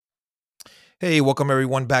Hey, welcome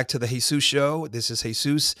everyone back to the Jesus Show. This is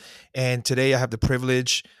Jesus, and today I have the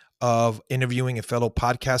privilege of interviewing a fellow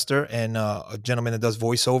podcaster and a gentleman that does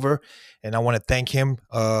voiceover. And I want to thank him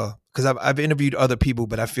because I've interviewed other people,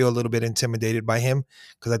 but I feel a little bit intimidated by him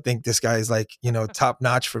because I think this guy is like top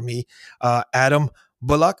notch for me. Adam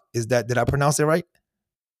Bullock, is that did I pronounce it right?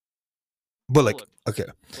 Bullock. Bullock. Okay,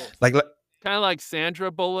 Bullock. like Kind of like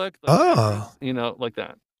Sandra Bullock, the oh, actress, like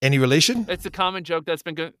that. any relation? It's a common joke that's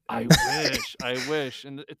been good. I wish,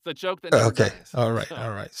 and it's the joke that never Okay. dies. All right. So, All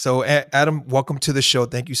right. So, Adam, welcome to the show.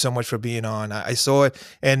 Thank you so much for being on. I saw it,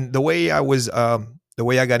 and the way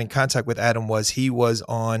I got in contact with Adam was he was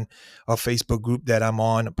on a Facebook group that I'm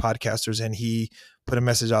on, podcasters, and he put a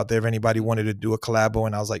message out there if anybody wanted to do a collabo,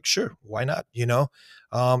 and I was like, sure, why not?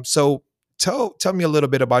 So tell me a little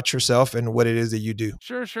bit about yourself and what it is that you do.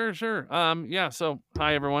 sure. Yeah. So,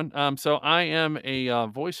 hi everyone. So I am a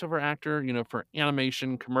voiceover actor, for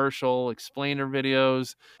animation, commercial, explainer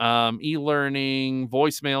videos, e-learning,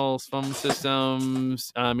 voicemails, phone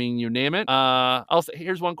systems. I mean, you name it. Also,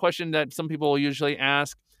 here's one question that some people will usually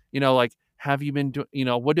ask. Like, have you been doing?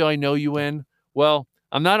 What do I know you in? Well,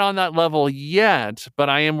 I'm not on that level yet, but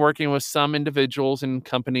I am working with some individuals and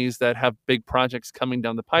companies that have big projects coming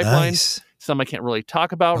down the pipeline. Nice. Some I can't really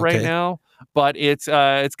talk about right Okay. now, but it's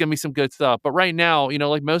gonna be some good stuff. But right now,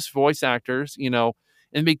 like most voice actors, in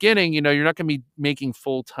the beginning, you're not gonna be making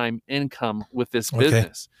full-time income with this Okay.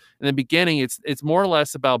 business. In the beginning, it's more or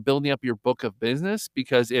less about building up your book of business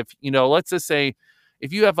because if, let's just say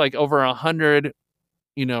if you have like over 100,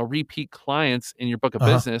 repeat clients in your book of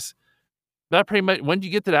Uh-huh. business, that pretty much when you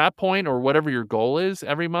get to that point or whatever your goal is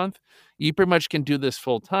every month, you pretty much can do this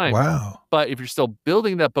full time. Wow. But if you're still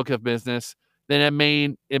building that book of business, then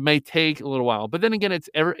it may take a little while. But then again, it's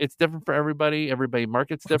different for everybody. Everybody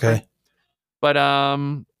markets different. Okay. But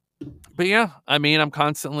but yeah, I mean, I'm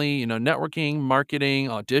constantly, networking, marketing,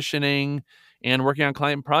 auditioning, and working on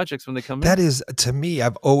client projects when they come That in. is to me,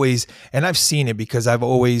 I've always and I've seen it because I've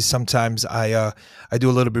always sometimes I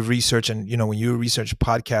do a little bit of research and when you research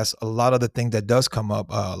podcasts, a lot of the thing that does come up,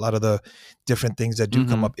 a lot of the different things that do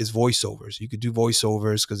come Hmm. up is voiceovers. You could do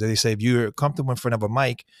voiceovers because they say if you're comfortable in front of a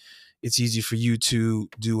mic, it's easy for you to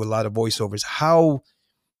do a lot of voiceovers. How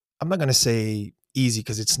I'm not gonna say easy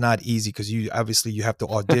because it's not easy because you obviously you have to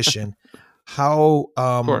audition. How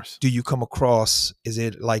Of course. do you come across? Is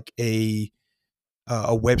it like a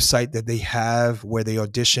website that they have where they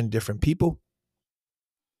audition different people?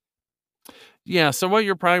 Yeah, so what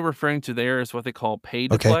you're probably referring to there is what they call pay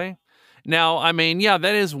to Okay. play. Now, I mean, yeah,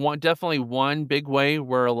 that is definitely one big way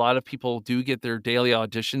where a lot of people do get their daily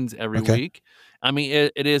auditions every Okay. week. I mean,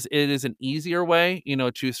 it is an easier way,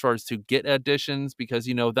 to as far as to get auditions because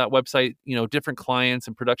that website, different clients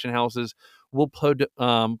and production houses will put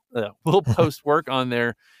will post work on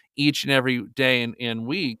there each and every day and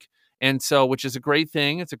week, and so which is a great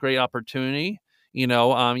thing. It's a great opportunity. You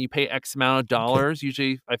pay X amount of Okay. dollars.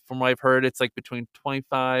 Usually, from what I've heard, it's like between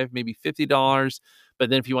 25, maybe $50. But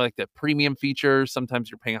then if you want like the premium features, sometimes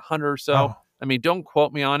you're paying 100 or so. Oh, I mean, don't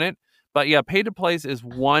quote me on it. But yeah, pay to plays is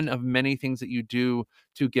one of many things that you do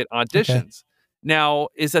to get okay. auditions. Now,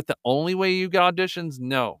 is that the only way you get auditions?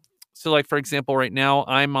 No. So, like for example, right now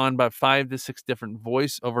I'm on about 5 to 6 different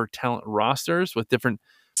voiceover talent rosters with different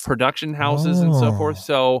production houses and so forth. Oh.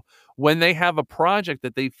 So when they have a project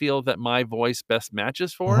that they feel that my voice best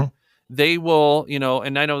matches for, Mhm. they will,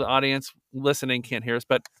 and I know the audience listening can't hear us,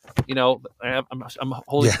 but I'm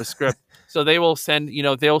holding Yeah. up a script. So they'll send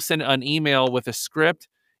an email with a script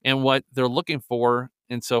and what they're looking for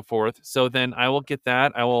and so forth. So then I will get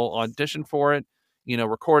that. I will audition for it,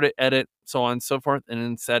 record it, edit, so on and so forth, and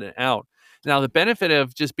then set it out. Now, the benefit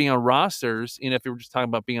of just being on rosters, if you were just talking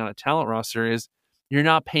about being on a talent roster, is you're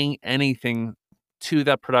not paying anything to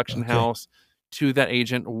that production Okay. house, to that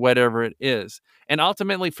agent, whatever it is. And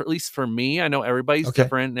ultimately, for at least for me, I know everybody's Okay.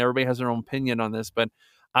 different and everybody has their own opinion on this, but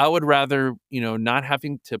I would rather, not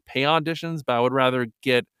having to pay auditions, but I would rather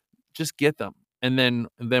just get them and then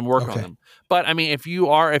work on Okay. them. But I mean, if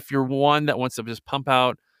you're one that wants to just pump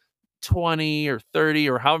out 20 or 30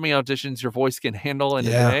 or however many auditions your voice can handle in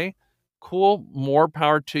a Yeah. day, cool, more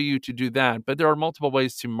power to you to do that. But there are multiple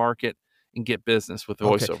ways to market and get business with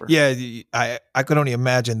Okay. voiceover. Yeah, I could only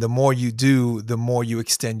imagine the more you do, the more you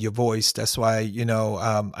extend your voice. That's why,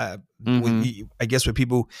 Mhm. I guess with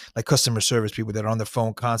people like customer service, people that are on the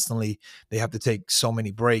phone constantly, they have to take so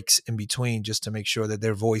many breaks in between just to make sure that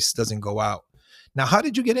their voice doesn't go out. Now, how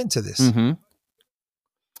did you get into this? Mhm.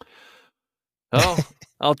 Oh,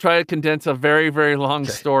 I'll try to condense a very, very long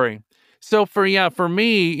Okay. story. So for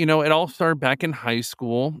me, it all started back in high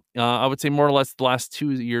school. I would say more or less the last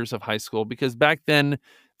 2 years of high school because back then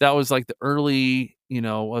that was like the early,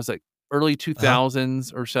 was like early Uh-huh.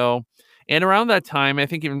 2000s or so. And around that time, I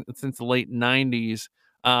think even since the late 90s,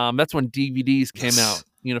 that's when DVDs came out,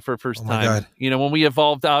 Yes. for the Oh first my God. time. When we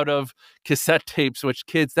evolved out of cassette tapes, which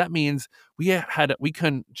kids, that means we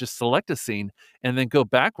couldn't just select a scene and then go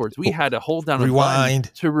backwards. We Oh, had to hold down a button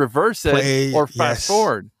rewind, to reverse it play. or fast Yes.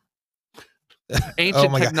 forward. Oh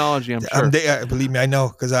Ancient my God. technology, I'm sure. Believe me, I know,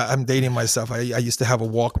 because I'm dating myself. I used to have a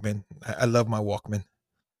Walkman. I love my Walkman.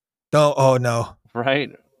 No, oh no.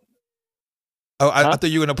 Right? Oh, I Huh? thought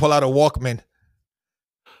you were gonna pull out a Walkman.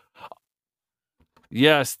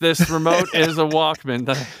 Yes, this remote is a Walkman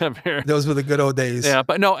that I have here. Those were the good old days. Yeah,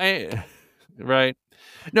 but no, right.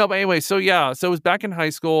 No, but anyway, so yeah, so it was back in high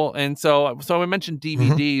school, and so I mentioned Hmm.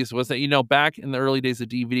 DVDs was that back in the early days of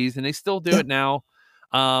DVDs, and they still do Yeah. it now,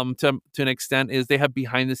 to an extent, is they have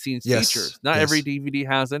behind the scenes Yes. features. Not every Yes. DVD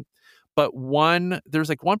has it, but there's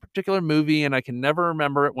like one particular movie, and I can never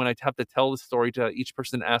remember it when I have to tell the story to each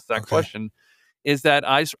person that asked that Okay. question. Is that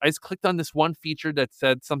I just clicked on this one feature that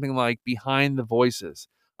said something like behind the voices.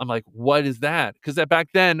 I'm like, what is that? Because back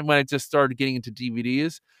then, when I just started getting into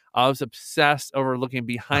DVDs, I was obsessed over looking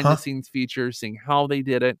behind the Uh-huh. scenes features, seeing how they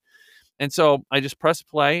did it. And so I just press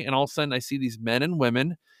play, and all of a sudden I see these men and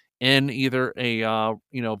women in either a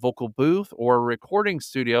vocal booth or a recording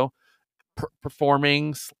studio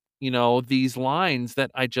performing these lines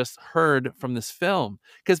that I just heard from this film.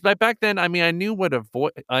 Because back then, I mean, I knew what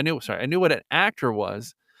I knew what an actor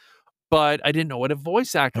was, but I didn't know what a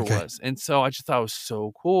voice actor Okay. was. And so I just thought it was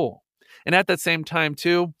so cool. And at that same time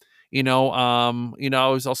too, I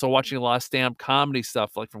was also watching a lot of stand-up comedy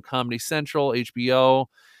stuff, like from Comedy Central, HBO,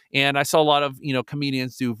 and I saw a lot of,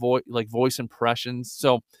 comedians do voice impressions.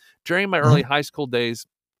 So during my Hmm. early high school days,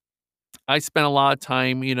 I spent a lot of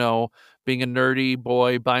time, being a nerdy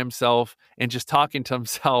boy by himself and just talking to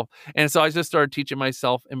himself. And so I just started teaching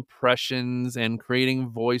myself impressions and creating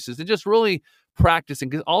voices and just really practicing.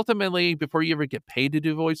 Because ultimately, before you ever get paid to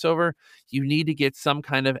do voiceover, you need to get some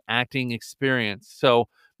kind of acting experience. So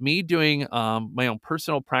me doing my own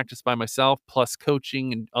personal practice by myself, plus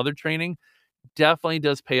coaching and other training, definitely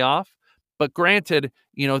does pay off. But granted,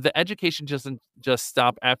 the education doesn't just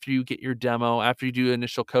stop after you get your demo, after you do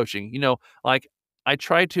initial coaching. Like I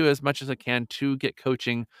try to, as much as I can, to get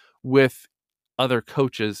coaching with other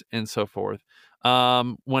coaches and so forth,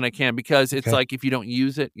 when I can, because it's Okay. like if you don't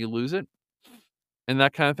use it, you lose it, and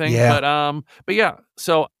that kind of thing. Yeah. But yeah.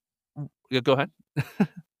 So yeah, go ahead.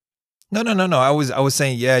 No, no, no, no. I was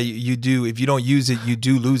saying, yeah, you do. If you don't use it, you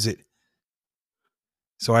do lose it.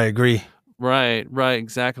 So I agree. Right, right,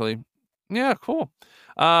 exactly. Yeah, cool.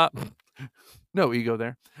 Uh, no ego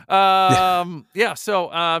there. Yeah. Yeah. So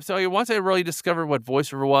once I really discovered what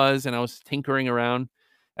voiceover was, and I was tinkering around,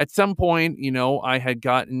 at some point, I had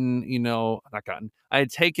gotten, not gotten, I had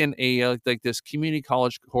taken a like this community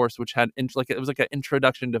college course, which had it was like an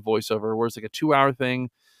introduction to voiceover, where it's like a 2-hour thing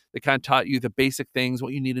that kind of taught you the basic things,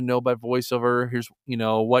 what you need to know about voiceover. Here's,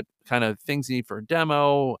 what kind of things you need for a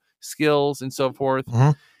demo, skills, and so forth.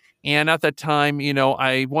 Hmm. And at that time,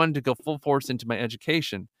 I wanted to go full force into my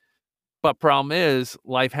education. But problem is,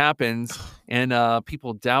 life happens and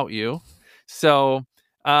people doubt you. So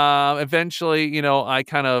eventually, I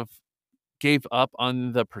kind of gave up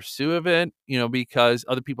on the pursuit of it, because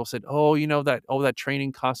other people said, oh, that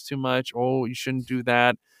training costs too much. Oh, you shouldn't do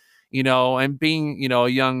that. And being, a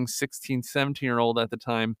young 16, 17-year-old at the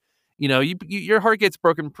time, your heart gets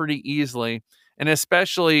broken pretty easily. And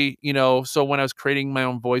especially, so when I was creating my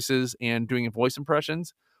own voices and doing voice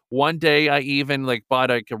impressions, one day I even like bought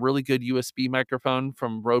like a really good USB microphone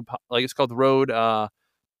from like it's called Rode, I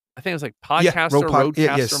think it was like Yeah. Yeah.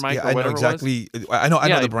 Rodecaster Yes. mic Yeah. or I know whatever it was. exactly. I know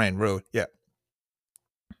Yeah, the brand Rode. Yeah.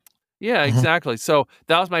 yeah, Hmm. exactly. So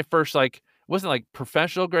that was my first, like, it wasn't like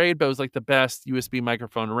professional grade, but it was like the best USB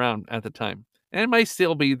microphone around at the time. And it might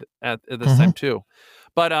still be at this Hmm. time too.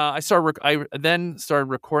 But I then started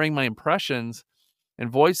recording my impressions and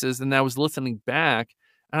voices, and I was listening back,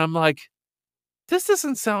 and I'm like, this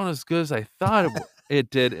doesn't sound as good as I thought it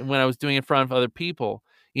did when I was doing it in front of other people.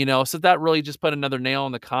 So that really just put another nail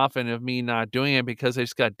in the coffin of me not doing it, because I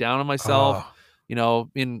just got down on myself, Oh,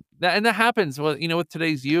 and that happens. Well, with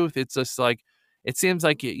today's youth, it's just like, it seems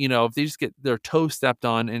like, if they just get their toe stepped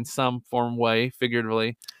on in some form way,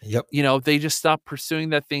 figuratively, yep. they just stop pursuing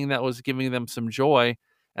that thing that was giving them some joy,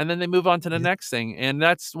 and then they move on to the Yep. next thing. And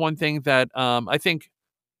that's one thing that I think,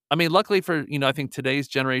 I mean, luckily for, I think today's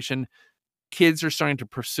generation, kids are starting to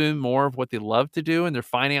pursue more of what they love to do, and they're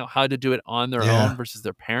finding out how to do it on their own Yeah. versus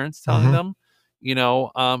their parents telling Hmm. them.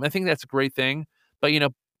 I think that's a great thing. But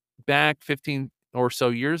back 15 or so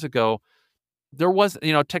years ago, there was,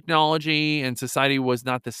 technology and society was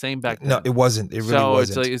not the same back No, then. it wasn't. It really So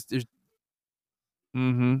it's wasn't. like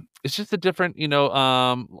it's just a different,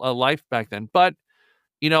 life back then. But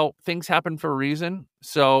things happen for a reason.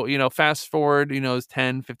 So, fast forward, it's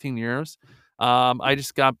 10, 15 years. I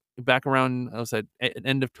just got back around, I was at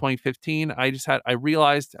end of 2015. I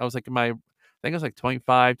realized I was like I think I was like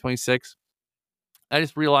 25, 26. I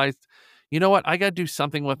just realized, you know what? I got to do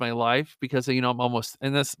something with my life because, I'm almost,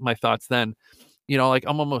 and that's my thoughts then, like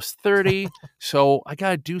I'm almost 30. So I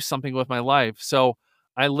got to do something with my life. So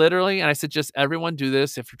I literally, and I suggest everyone do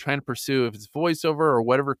this if you're trying to pursue, if it's voiceover or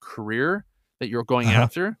whatever career that you're going Uh-huh.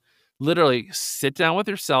 after, literally sit down with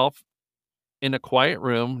yourself in a quiet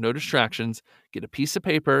room, no distractions, get a piece of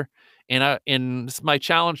paper. And this is my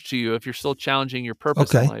challenge to you if you're still challenging your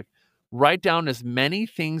purpose in Okay. life, write down as many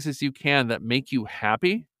things as you can that make you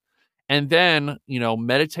happy. And then,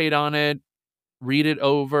 meditate on it, read it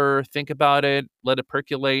over, think about it, let it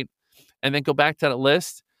percolate, and then go back to that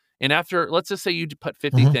list. And after, let's just say you put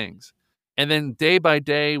 50 Hmm. things, and then day by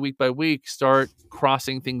day, week by week, start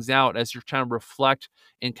crossing things out as you're trying to reflect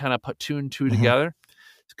and kind of put two and two Hmm. together.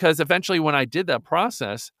 Because eventually, when I did that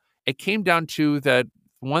process, it came down to that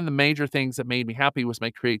one of the major things that made me happy was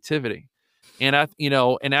my creativity. And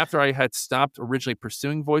after I had stopped originally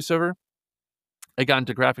pursuing voiceover, I got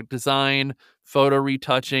into graphic design, photo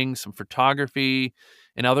retouching, some photography,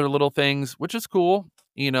 and other little things, which is cool,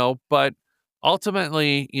 but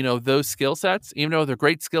ultimately, those skill sets, even though they're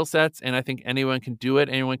great skill sets, and I think anyone can do it,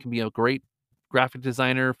 anyone can be a great graphic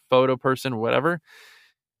designer, photo person, whatever.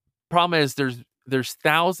 Problem is there's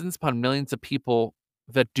thousands upon millions of people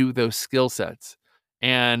that do those skill sets.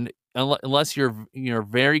 And unless you're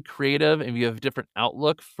very creative and you have a different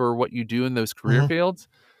outlook for what you do in those career Hmm. fields,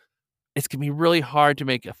 it's gonna be really hard to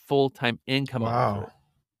make a full-time income off of Wow. it.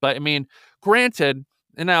 But, I mean, granted,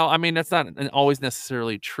 and now, I mean, that's not always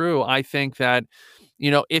necessarily true. I think that,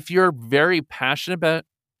 if you're very passionate about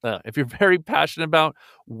if you're very passionate about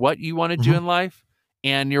what you wanna do Hmm. in life,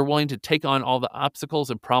 and you're willing to take on all the obstacles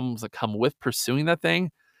and problems that come with pursuing that thing,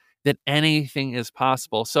 then anything is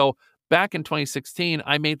possible. So, back in 2016,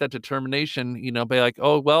 I made that determination, by like,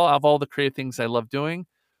 "Oh, well, of all the creative things I love doing,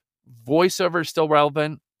 voiceover is still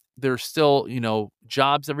relevant. There's still,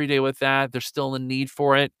 jobs every day with that. There's still a need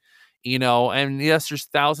for it, and yes, there's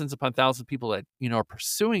thousands upon thousands of people that, are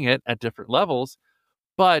pursuing it at different levels.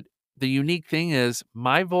 But the unique thing is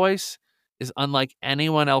my voice is unlike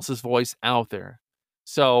anyone else's voice out there.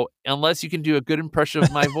 So unless you can do a good impression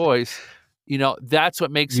of my voice, that's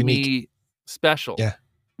what makes Unique. me special. Yeah.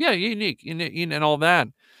 Yeah, unique and all that.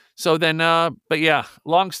 So then, but yeah,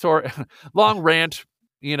 long story, long rant,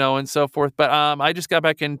 and so forth. But I just got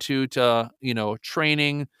back into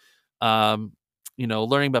training, um,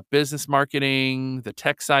 learning about business marketing, the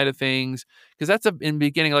tech side of things, because that's in the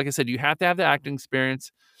beginning. Like I said, you have to have the acting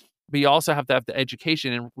experience, but you also have to have the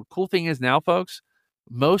education. And the cool thing is now, folks,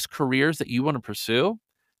 most careers that you want to pursue,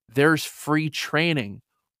 there's free training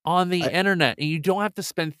on the I, internet, and you don't have to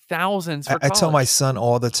spend thousands I for I tell my college. son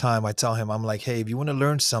all the time. I tell him, I'm like, hey, if you want to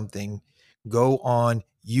learn something, go on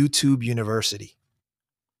YouTube University,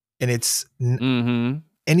 and it's Mhm.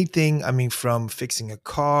 anything. I mean, from fixing a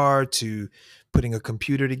car to putting a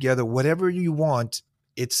computer together, whatever you want.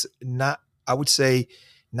 It's not. I would say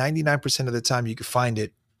 99% of the time you can find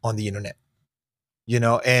it on the internet.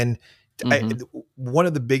 And Mhm. one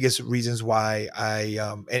of the biggest reasons why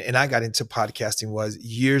and I got into podcasting was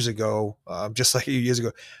years ago, just like years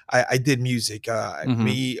ago. I did music. Mhm.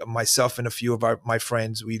 Me, myself, and a few of my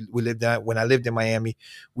friends. We lived that when I lived in Miami.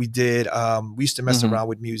 We used to mess Mhm. around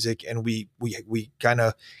with music, and we kind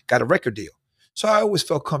of got a record deal. So I always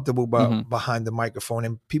felt comfortable Mhm. behind the microphone,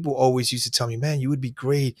 and people always used to tell me, "Man, you would be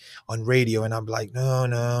great on radio." And I'm like, "No,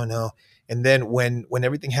 no, no." And then when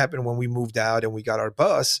everything happened, when we moved out and we got our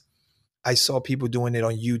bus, I saw people doing it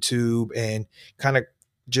on YouTube and kind of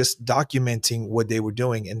just documenting what they were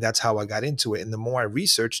doing. And that's how I got into it. And the more I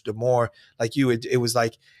researched, the more like you, it was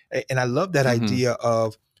like, and I love that Mhm. idea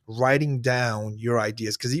of writing down your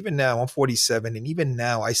ideas. Cause even now I'm 47, and even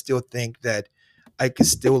now I still think that I could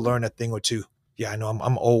still learn a thing or two. Yeah, I know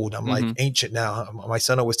I'm old. I'm like Mhm. ancient now. My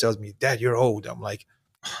son always tells me, Dad, you're old. I'm like,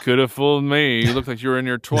 Could have fooled me. You look like you were in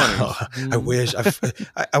your no, 20s. I Mhm. wish.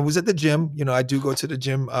 I was at the gym. I do go to the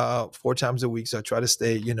gym 4 times a week, so I try to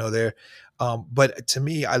stay, there. But to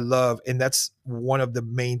me, I love, and that's one of the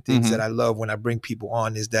main things that Mhm. I love when I bring people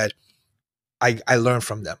on is that I learn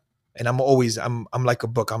from them. And I'm like a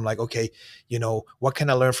book. I'm like, okay, what can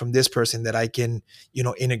I learn from this person that I can,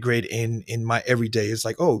 integrate in my everyday? It's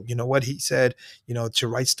like, oh, you know what he said, to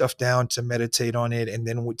write stuff down, to meditate on it, and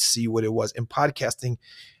then would see what it was. In podcasting,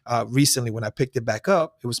 recently when I picked it back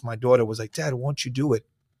up, it was my daughter was like, Dad, won't you do it?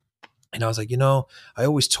 And I was like, I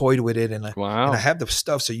always toyed with it, and I Wow. have the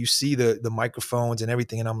stuff, so you see the microphones and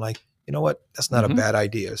everything, and I'm like, you know what, that's not a Hmm. bad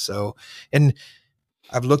idea. So, and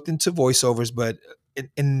I've looked into voiceovers, but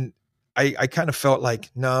in I kind of felt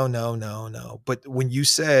like no, no, no, no. But when you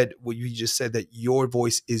said what you just said, that your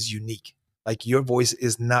voice is unique, like your voice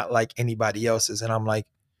is not like anybody else's, and I'm like,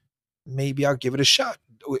 maybe I'll give it a shot.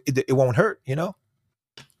 It won't hurt.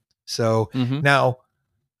 So Hmm. now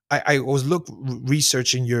I was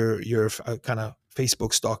researching your kind of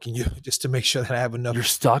Facebook, stalking you just to make sure that I have enough. You're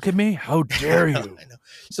stalking me? How I dare know, you, I know.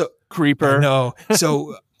 So I creeper? know.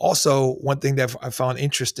 So also one thing that I found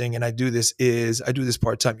interesting, and I do this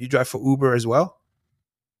part time. You drive for Uber as well?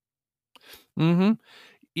 Hmm.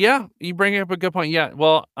 Yeah, you bring up a good point. Yeah,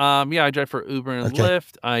 well, yeah, I drive for Uber and Okay.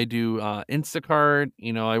 Lyft. I do Instacart.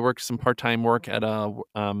 I work some part time work at a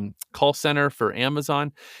call center for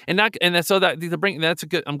Amazon, so that's a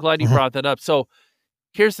good. I'm glad you Hmm. brought that up. So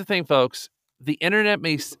here's the thing, folks. The internet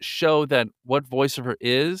may show that what voiceover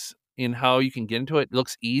is and how you can get into it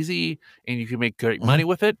looks easy and you can make great Hmm. money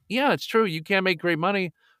with it. Yeah, it's true. You can make great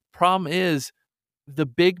money. Problem is, the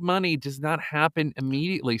big money does not happen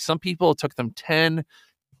immediately. Some people, it took them 10,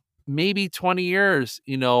 maybe 20 years,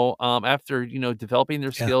 after, developing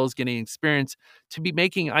their Yeah. skills, getting experience to be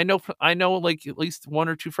making. I know like at least one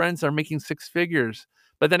or two friends are making six figures.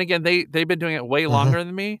 But then again, they've been doing it way Hmm. longer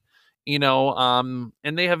than me, and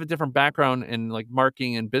they have a different background in like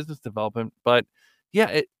marketing and business development. But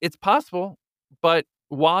yeah, it's possible. But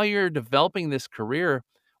while you're developing this career,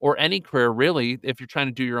 or any career really, if you're trying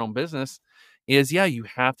to do your own business, is yeah, you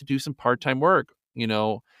have to do some part-time work.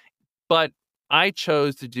 But I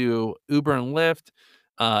chose to do Uber and Lyft,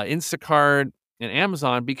 Instacart, and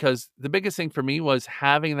Amazon because the biggest thing for me was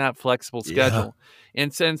having that flexible Yeah. schedule.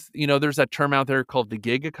 And since, there's that term out there called the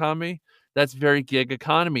gig economy, that's very gig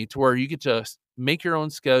economy to where you get to make your own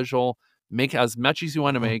schedule, make as much as you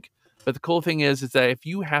want to Mhm. make. But the cool thing is that if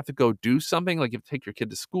you have to go do something, like if you take your kid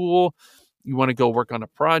to school, you want to go work on a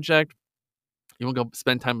project, you want to go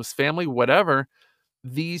spend time with family, whatever,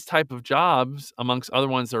 these type of jobs, amongst other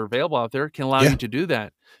ones that are available out there, can allow Yeah. you to do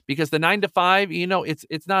that. Because the 9 to 5,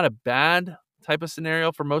 it's not a bad type of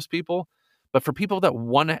scenario for most people, but for people that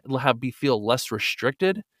wanna feel less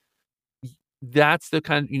restricted, that's the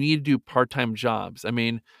kind you need to do part-time jobs. I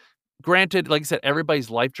mean, granted, like I said, everybody's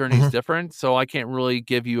life journey is Hmm. different, so I can't really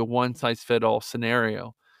give you a one-size-fit-all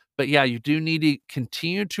scenario. But yeah, you do need to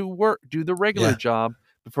continue to do the regular Yeah. job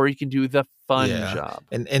before you can do the fun Yeah. job.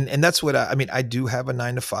 And that's what I mean. I do have a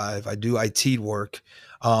 9 to 5. I do IT work.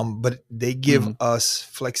 But they give Mhm, us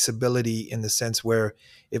flexibility in the sense where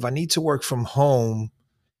if I need to work from home,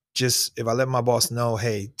 just if I let my boss know,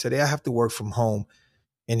 hey, today I have to work from home,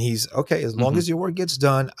 and he's okay, as long mhm, as your work gets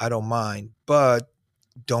done, I don't mind, but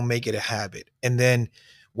don't make it a habit. And then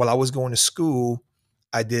while I was going to school,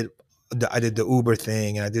 I did the Uber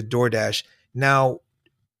thing, and I did DoorDash. Now,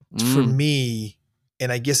 for mm, me,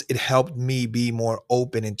 and I guess it helped me be more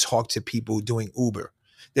open and talk to people doing Uber.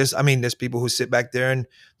 There's people who sit back there and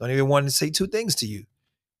don't even want to say two things to you,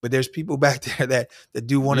 but there's people back there that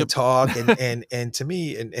do want to yep. talk, and to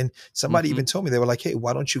me, and somebody Mhm. even told me, they were like, hey,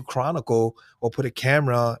 why don't you chronicle or put a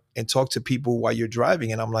camera and talk to people while you're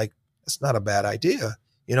driving? And I'm like, that's not a bad idea.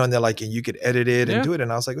 And they're like, and you could edit it and Yeah. do it.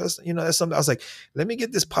 And I was like, that's something. I was like, let me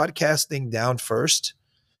get this podcast thing down first,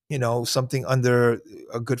 something under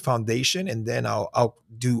a good foundation, and then I'll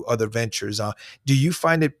do other ventures. Do you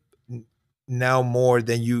find it now more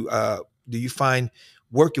than do you find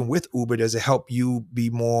working with Uber, does it help you be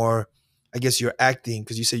more, I guess, you're acting,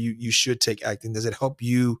 because you say you should take acting, does it help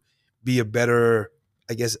you be a better,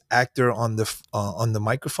 I guess, actor on the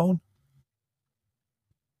microphone?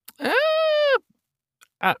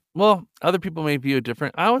 Eh, well, other people may view it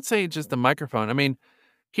different. I would say just the microphone. I mean,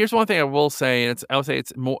 here's one thing I will say, and I would say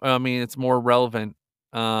it's more. I mean, it's more relevant.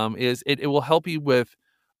 Is it will help you with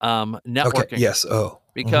Okay. networking Yes. Oh. Hmm.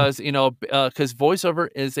 because because voiceover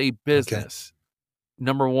is a Okay. business,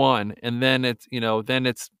 number one, and then it's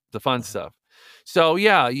the fun stuff. So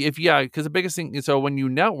yeah, because the biggest thing is, so when you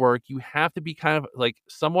network, you have to be kind of like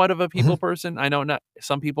somewhat of a Hmm. people person. I know not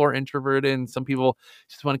some people are introverted and some people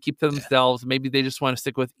just want to keep to Yeah. themselves. Maybe they just want to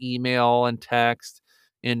stick with email and text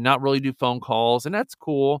and not really do phone calls, and that's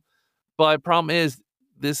cool. But problem is,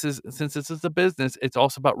 since this is a business, it's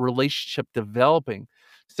also about relationship developing.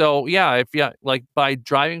 So yeah, like by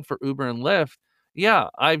driving for Uber and Lyft, Yeah,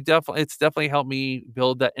 it's definitely helped me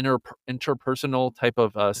build that interpersonal type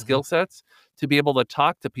of Hmm. skill sets to be able to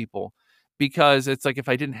talk to people, because it's like if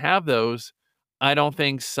I didn't have those, I don't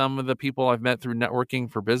think some of the people I've met through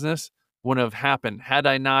networking for business would have happened had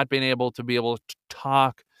I not been able to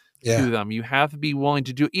talk Yeah. to them. You have to be willing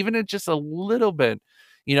to do even just a little bit,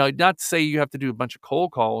 not to say you have to do a bunch of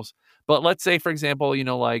cold calls, but let's say, for example,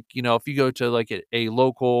 if you go to like a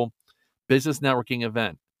local business networking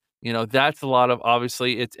event. That's a lot of,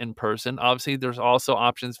 obviously it's in person. Obviously, there's also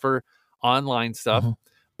options for online stuff. Hmm.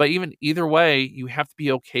 But even either way, you have to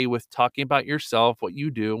be okay with talking about yourself, what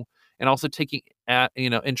you do, and also taking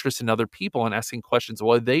interest in other people and asking questions,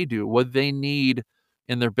 what they do, what they need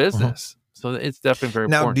in their Hmm. business. So it's definitely very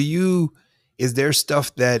Now, important. is there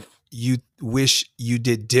stuff that you wish you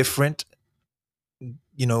did different?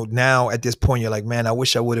 Now at this point, you're like, man, I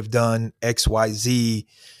wish I would have done X, Y, Z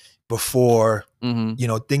before. Hmm.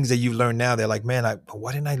 Things that you learn now. They're like, man,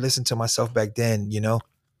 why didn't I listen to myself back then?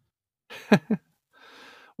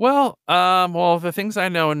 Well, the things I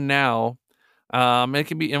know now,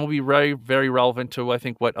 it will be very, very relevant to I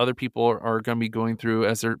think what other people are going to be going through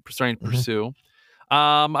as they're starting to Hmm. pursue.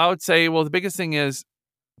 I would say, well, the biggest thing is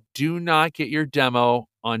do not get your demo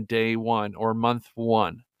on day one or month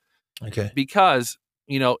one, Okay. because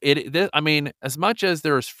I mean, as much as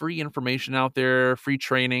there is free information out there, free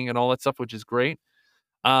training and all that stuff, which is great.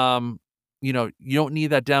 Um, you don't need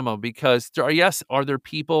that demo, because are there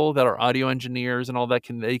people that are audio engineers and all that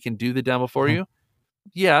they can do the demo for Hmm. you?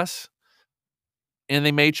 Yes. And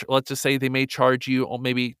they may, let's just say they may charge you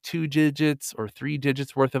maybe 2 digits or 3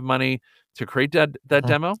 digits worth of money to create that Hmm.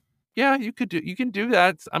 demo. Yeah, you can do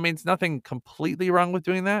that. I mean, it's nothing completely wrong with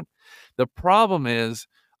doing that. The problem is,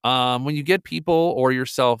 when you get people or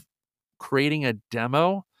yourself creating a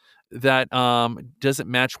demo that doesn't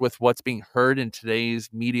match with what's being heard in today's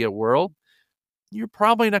media world, you're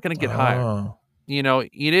probably not going to get hired. Oh,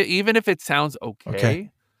 Even if it sounds okay.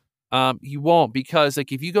 okay, you won't, because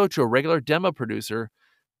like if you go to a regular demo producer,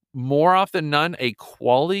 more often than none, a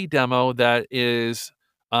quality demo that is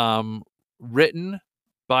um, written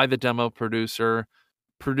by the demo producer,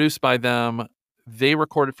 produced by them, they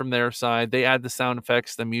record it from their side, they add the sound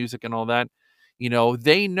effects, the music, and all that.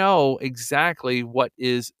 They know exactly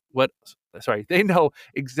they know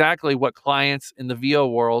exactly what clients in the VO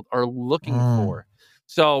world are looking Mm, for.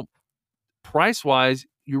 So price wise,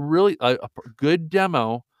 you really good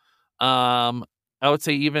demo. I would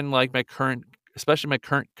say even like especially my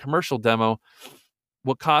current commercial demo,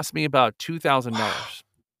 will cost me about wow. $2,000.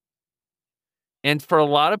 And for a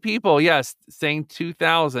lot of people, yes, saying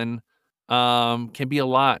 2,000 can be a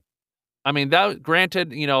lot. I mean, that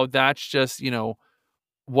granted, that's just,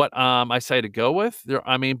 what I say to go with.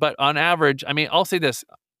 But on average, I mean, I'll say this.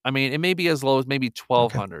 I mean, it may be as low as maybe Okay.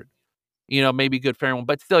 1,200. Maybe good for everyone,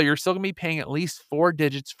 but still, you're still gonna be paying at least 4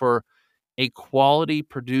 digits for a quality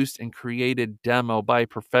produced and created demo by a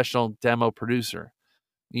professional demo producer.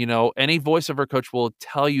 Any voiceover coach will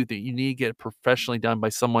tell you that you need to get it professionally done by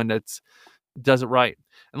someone that's does it right.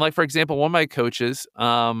 And like, for example, one of my coaches,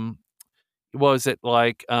 what was it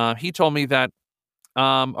like? He told me that,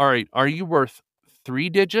 all right, are you worth 3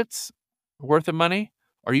 digits worth of money?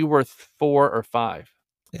 Are you worth 4 or 5?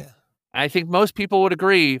 Yeah. I think most people would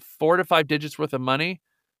agree 4 to 5 digits worth of money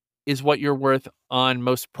is what you're worth on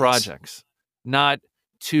most Yes. projects, not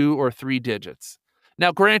 2 or 3 digits.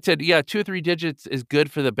 Now, granted, yeah, 2 or 3 digits is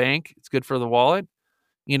good for the bank. It's good for the wallet,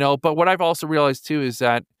 but what I've also realized too is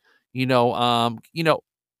that, you know, um, you know,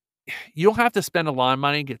 you don't have to spend a lot of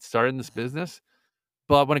money to get started in this business.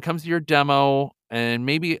 But when it comes to your demo and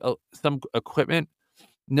maybe some equipment,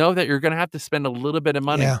 know that you're going to have to spend a little bit of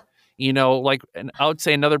money. Yeah. And I would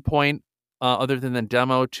say another point, other than the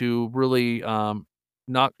demo, to really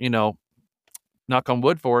not, knock on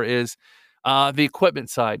wood for, is the equipment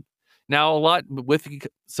side. Now, a lot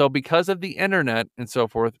because of the internet and so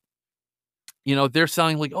forth, they're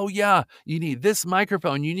selling like, oh yeah, you need this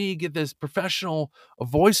microphone, you need to get this professional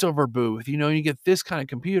voiceover booth, you get this kind of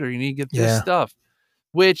computer, you need to get this Yeah. stuff.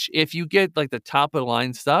 Which, if you get like the top of the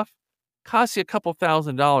line stuff, costs you a couple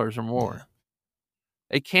 $1,000s or Yeah. more.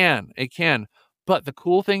 It can. But the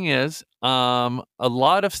cool thing is, a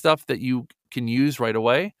lot of stuff that you can use right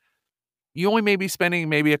away, you only may be spending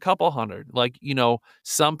maybe a couple hundred. Like,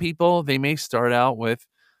 some people, they may start out with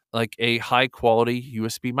like a high quality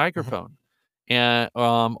USB Mhm. microphone, and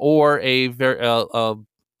or a very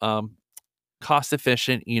cost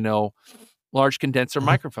efficient, large condenser Mhm.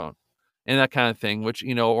 microphone and that kind of thing, which,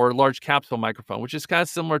 or large capsule microphone, which is kind of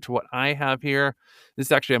similar to what I have here. This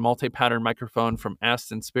is actually a multi-pattern microphone from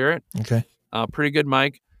Aston Spirit. Okay. Pretty good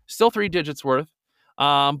mic, still 3 digits worth.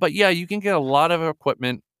 But yeah, you can get a lot of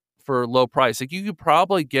equipment for low price. Like you could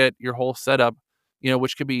probably get your whole setup,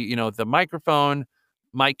 which could be, the microphone,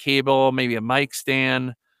 mic cable, maybe a mic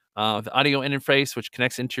stand, the audio interface, which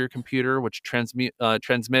connects into your computer, which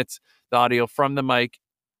transmits the audio from the mic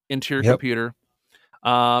into your Yep. computer.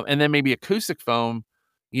 And then maybe acoustic foam,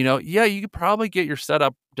 yeah, you could probably get your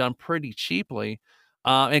setup done pretty cheaply.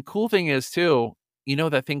 And cool thing is too,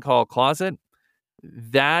 that thing called closet,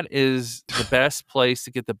 that is the best place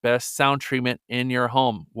to get the best sound treatment in your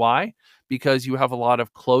home. Why? Because you have a lot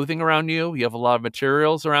of clothing around you have a lot of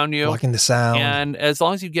materials around you, Blocking the sound. and as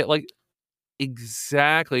long as you get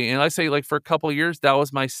exactly, and I say for a couple of years that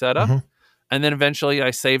was my setup, Mhm. and then eventually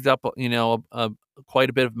I saved up, quite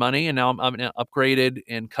a bit of money, and now I'm in an upgraded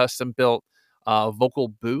and custom built vocal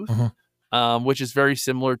booth, Mhm. which is very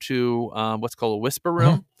similar to what's called a whisper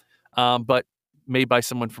Mhm. room, but made by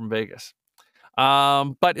someone from Vegas.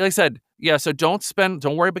 But like I said, yeah, so don't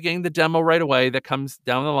worry about getting the demo right away. That comes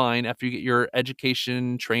down the line after you get your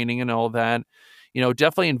education, training, and all that.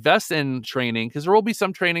 Definitely invest in training, because there will be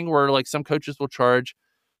some training where some coaches will charge,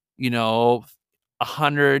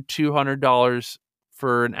 $100, $200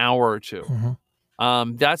 for an hour or two. Mhm.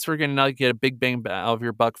 That's where you're gonna get a big bang out of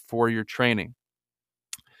your buck for your training.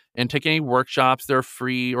 And take any workshops, they're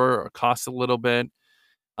free or cost a little bit.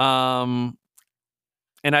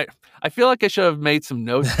 And I feel like I should have made some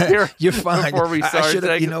notes here You're fine. before we I started should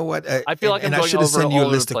have, today, you 'cause know what, I feel like I'm and I going should have over sent you a all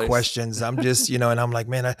over the list of place. questions. I'm just, and I'm like,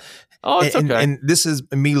 man, Oh, it's okay. and this is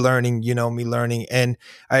me learning, and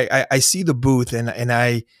I see the booth, and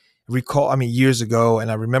I recall, I mean, years ago,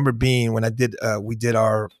 and I remember being when I did, we did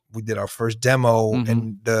our first demo, Mhm.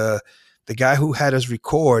 and the guy who had us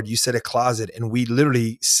record, you said a closet, and we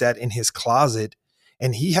literally sat in his closet,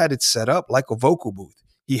 and he had it set up like a vocal booth.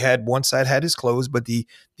 He had one side had his clothes, but the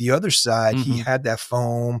other side he Mhm. had that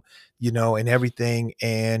foam, and everything,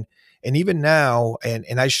 and even now, and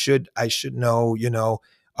I should know,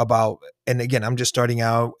 about, and again, I'm just starting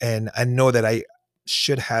out, and I know that I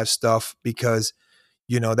should have stuff because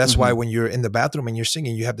that's why Mhm. when you're in the bathroom and you're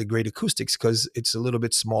singing, you have the great acoustics because it's a little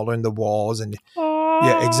bit smaller in the walls, and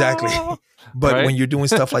yeah, exactly. Ah. But Right? when you're doing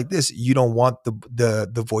stuff like this, you don't want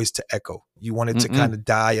the voice to echo. You want it to Mm-mm. kind of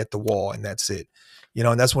die at the wall, and that's it.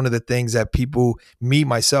 And that's one of the things that people, me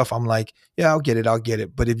myself, I'm like, yeah, I'll get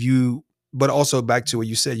it. But also back to what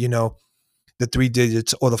you said, the 3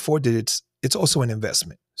 digits or the 4 digits, it's also an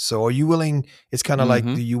investment. So are you willing? It's kind of like,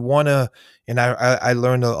 do Mhm. you want to? And I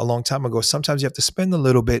learned a long time ago. Sometimes you have to spend a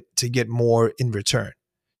little bit to get more in return.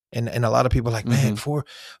 And a lot of people are like, man, Mhm. for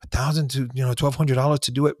 $1,000 to $1,200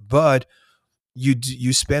 to do it, but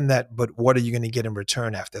you spend that, but what are you going to get in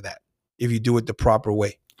return after that if you do it the proper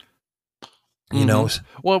way? You know, Mhm.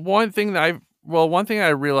 Well, one thing I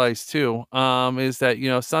realized too, is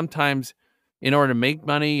that, sometimes in order to make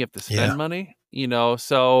money, you have to yeah. spend money,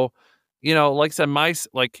 so, like I said,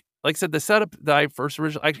 like I said, the setup that I first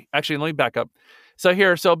originally, actually, let me back up.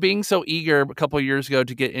 So being so eager a couple of years ago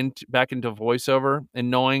to get back into voiceover and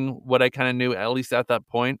knowing what I kind of knew, at least at that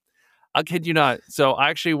point, I kid you not. So I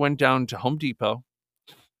actually went down to Home Depot,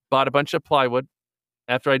 bought a bunch of plywood.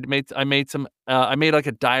 After I made like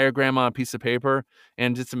a diagram on a piece of paper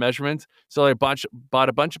and did some measurements. So I bought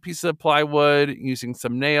a bunch of pieces of plywood using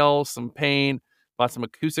some nails, some paint, bought some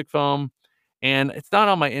acoustic foam, and it's not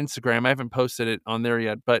on my Instagram. I haven't posted it on there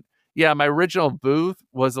yet, but yeah, my original booth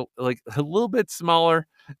was a little bit smaller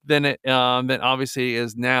than obviously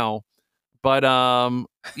is now. But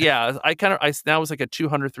yeah, that was like a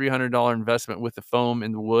 $200-$300 investment with the foam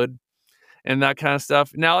and the wood and that kind of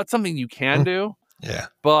stuff. Now it's something you can Mm, do, yeah.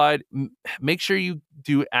 but make sure you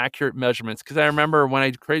do accurate measurements, because I remember when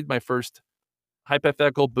I created my first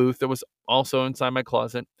hypothetical booth that was also inside my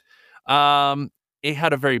closet, um, it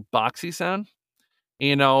had a very boxy sound,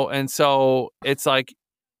 and so it's like,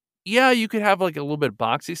 yeah, you could have like a little bit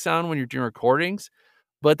boxy sound when you're doing recordings,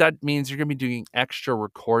 but that means you're gonna be doing extra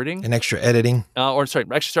recording. And extra editing. Or sorry,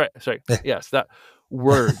 actually, sorry. Yes, that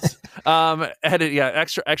words.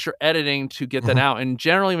 Extra editing to get that Mhm. out. And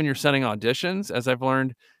generally, when you're sending auditions, as I've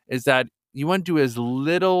learned, is that you want to do as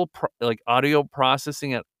little audio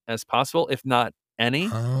processing as possible, if not any.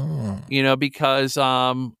 Oh. Because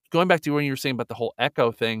going back to when you were saying about the whole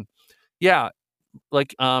echo thing, yeah,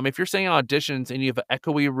 if you're saying auditions and you have an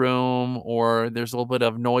echoey room or there's a little bit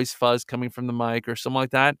of noise fuzz coming from the mic or something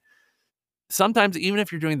like that, sometimes even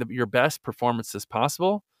if you're doing your best performance as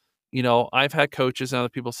possible, I've had coaches and other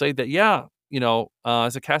people say that, yeah,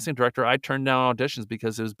 as a casting director, I turned down auditions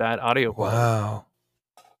because it was bad audio quality, Wow.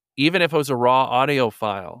 even if it was a raw audio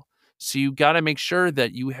file. So you got to make sure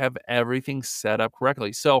that you have everything set up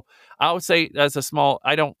correctly. So I would say,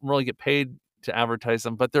 I don't really get paid to advertise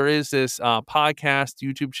them, but there is this podcast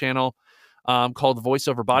YouTube channel called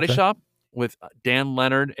Voiceover Body Okay. Shop with Dan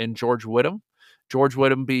Leonard and George Whittam. George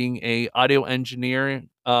Whittam being a audio engineer,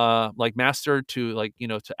 like master to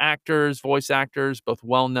to actors, voice actors, both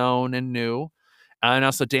well known and new. And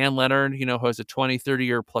also Dan Leonard, who has a 20,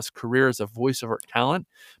 30-year plus career as a voiceover talent.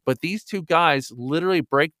 But these two guys literally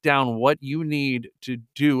break down what you need to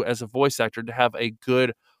do as a voice actor to have a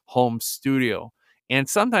good home studio. And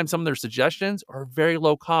sometimes some of their suggestions are very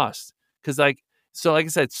low cost. Because like I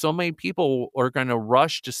said, so many people are going to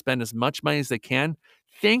rush to spend as much money as they can,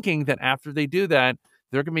 thinking that after they do that,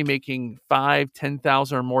 they're going to be making 5,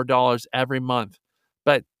 10,000 or more dollars every month.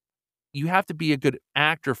 But you have to be a good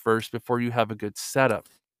actor first before you have a good setup.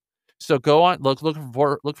 So go on, look for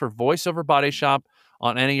Voiceover Body Shop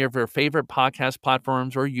on any of your favorite podcast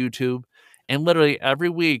platforms or YouTube. And literally every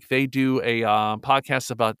week they do a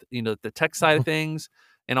podcast about the tech side of things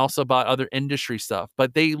and also about other industry stuff.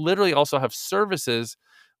 But they literally also have services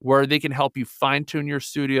where they can help you fine tune your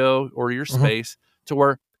studio or your Mhm. space to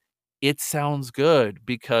where it sounds good.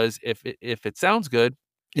 Because if it sounds good,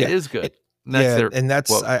 it Yeah. is good. It And that's yeah, their and that's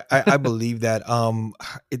quote. I believe that,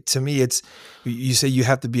 to me, it's you say you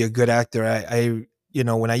have to be a good actor.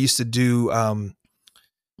 When I used to do,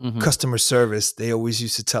 Mhm. customer service, they always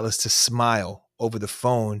used to tell us to smile over the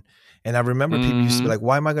phone. And I remember people used to be Mhm. like,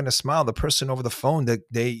 why am I going to smile? The person over the phone,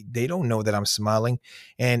 that they don't know that I'm smiling.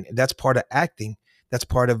 And that's part of acting. That's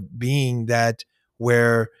part of being that,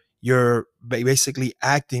 where you're basically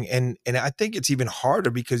acting. And I think it's even harder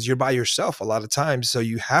because you're by yourself a lot of times. So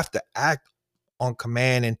you have to act on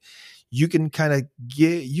command, and you can kind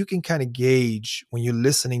of gauge when you're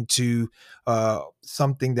listening to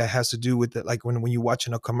something that has to do with it, like when you're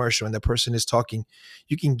watching a commercial and the person is talking,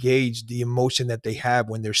 you can gauge the emotion that they have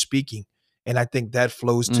when they're speaking. And I think that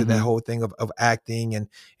flows to that Mhm. whole thing of acting,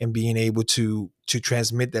 and being able to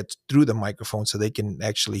transmit that through the microphone so they can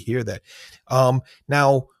actually hear that.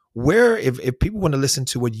 Now, where, if people want to listen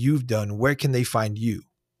to what you've done, where can they find you?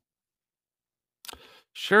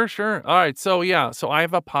 Sure, sure. All right. So yeah, so I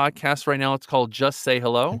have a podcast right now. It's called Just Say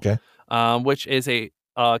Hello, Okay. which is You're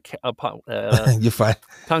fine.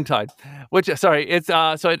 tongue tied. Which sorry, it's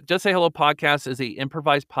Just Say Hello podcast is a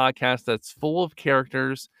improvised podcast that's full of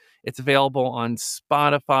characters. It's available on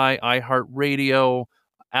Spotify, iHeartRadio,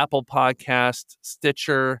 Apple Podcast,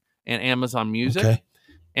 Stitcher, and Amazon Music. Okay.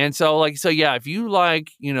 And so yeah, if you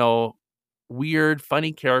like, weird,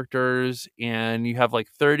 funny characters and you have like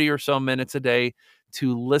 30 or so minutes a day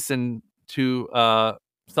to listen to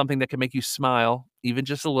something that can make you smile, even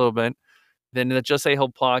just a little bit, then the Just Say Hello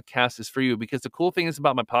podcast is for you. Because the cool thing is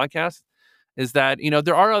about my podcast is that,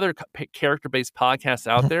 there are other character-based podcasts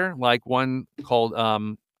out Mhm. there, like one called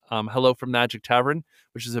Hello from Magic Tavern,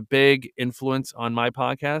 which is a big influence on my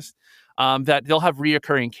podcast, that they'll have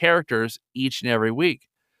reoccurring characters each and every week.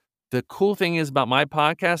 The cool thing is about my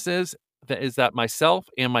podcast is that myself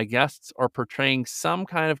and my guests are portraying some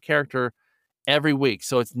kind of character every week.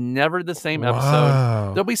 So it's never the same episode.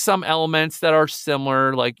 Wow. There'll be some elements that are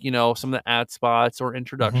similar, like, some of the ad spots or Mhm.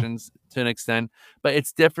 introductions to an extent, but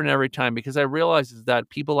it's different every time because I realize is that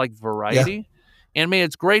people like Yeah. variety. And I mean,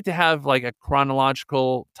 it's great to have like a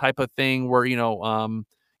chronological type of thing where, you're Talk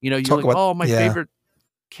like, about, oh, my yeah. favorite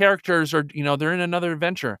characters are, they're in another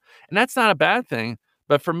adventure. And that's not a bad thing.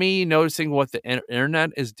 But for me, noticing what the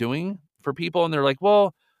internet is doing for people, and they're like,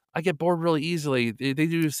 well, I get bored really easily. They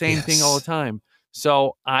do the same thing all the Yes. time.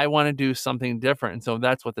 So I want to do something different. And so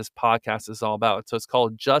that's what this podcast is all about. So it's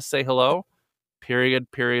called Just Say Hello,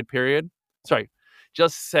 period, period, period. Sorry,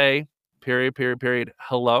 just say period, period, period,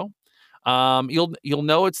 hello. You'll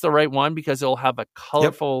know it's the right one because it'll have a Yep.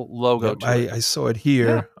 colorful logo Yep. to it. I saw it Yeah.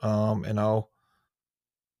 here. And I'll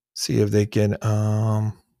see if they can,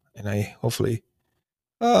 and I hopefully,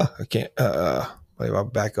 I can't, maybe I'll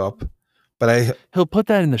back up, but He'll put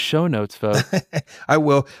that in the show notes, folks. I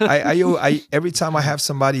will. Every time I have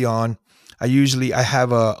somebody on, I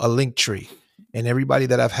have a link tree, and everybody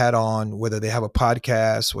that I've had on, whether they have a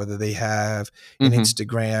podcast, whether they have an Hmm.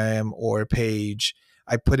 Instagram or a page,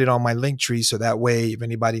 I put it on my link tree so that way, if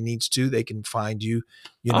anybody needs to, they can find you.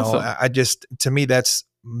 Awesome. I just, to me, that's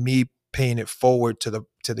me paying it forward to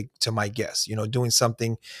my guests. Doing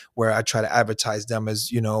something where I try to advertise them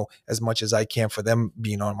as much as I can for them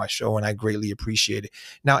being on my show, and I greatly appreciate it.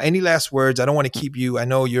 Now, any last words? I don't want to keep you. I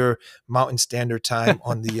know you're Mountain Standard Time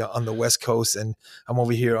on the West Coast, and I'm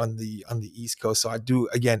over here on the East Coast. So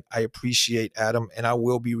I appreciate Adam, and I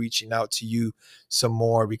will be reaching out to you some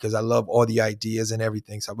more because I love all the ideas and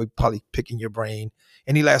everything. So I'll be probably picking your brain.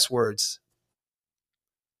 Any last words?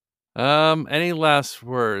 Any last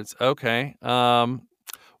words? Okay.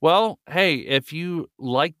 Well, hey, if you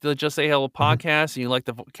like the Just Say Hello podcast and you like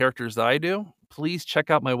the characters that I do, please check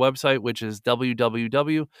out my website, which is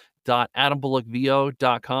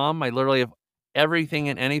www.adambullockvo.com. I literally have everything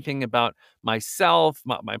and anything about myself,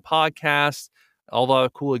 my podcast, all the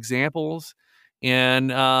cool examples.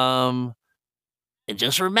 And And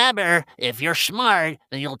just remember, if you're smart,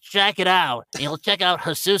 then you'll check it out. And you'll check out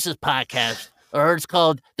Jesus's podcast. Or it's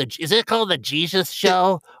called is it called the Jesus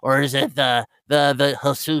Show? Or is it the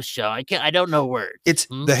Jesus Show? I don't know words. It's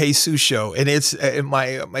the Jesus Show, and it's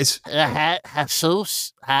my Jesus? Is that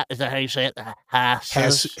how you say it?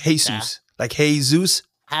 Jesus, like Jesus.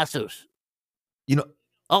 Jesus. You know.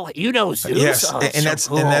 Oh, you know Zeus. Yes, oh, and so that's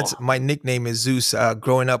cool. and that's my nickname is Zeus.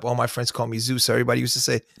 Growing up, all my friends call me Zeus. So everybody used to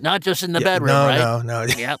say, not just in the bedroom, no, right? No.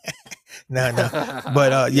 Yep. no.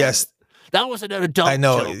 But yes. That was an adult I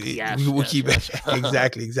know. joke. Yes, we will keep it.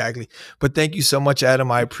 Exactly. But thank you so much, Adam.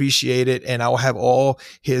 I appreciate it. And I'll have all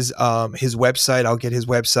his website. I'll get his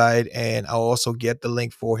website, and I'll also get the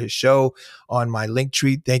link for his show on my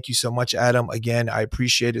Linktree. Thank you so much, Adam. Again, I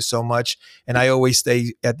appreciate it so much. And I always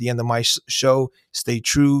say at the end of my show, stay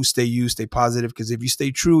true, stay you, stay positive. Because if you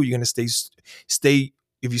stay true, you're going to stay.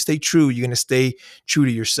 If you stay true, you're going to stay true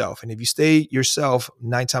to yourself. And if you stay yourself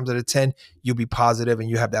 9 times out of 10, you'll be positive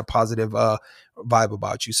and you have that positive vibe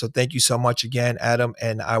about you. So thank you so much again, Adam.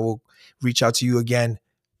 And I will reach out to you again.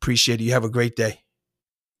 Appreciate it. You have a great day.